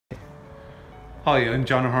Hi, I'm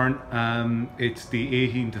John Ahern. It's the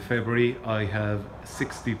 18th of February. I have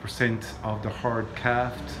 60% of the herd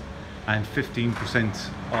calved and 15%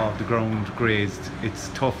 of the ground grazed. It's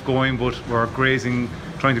tough going, but we're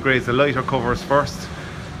trying to graze the lighter covers first,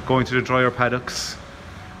 going to the drier paddocks,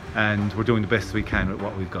 and we're doing the best we can with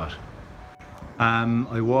what we've got.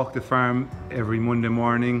 I walk the farm every Monday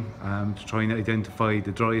morning to try and identify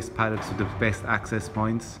the driest paddocks with the best access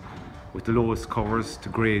points with the lowest covers to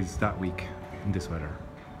graze that week in this weather.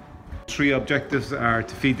 Three objectives are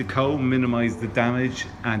to feed the cow, minimise the damage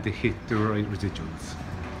and to hit the right residuals.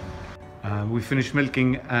 We finish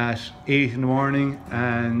milking at 8 in the morning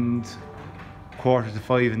and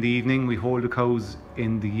 4:45 in the evening. We hold the cows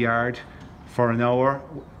in the yard for an hour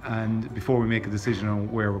and before we make a decision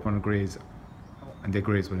on where we're going to graze, and they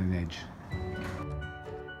graze with an edge.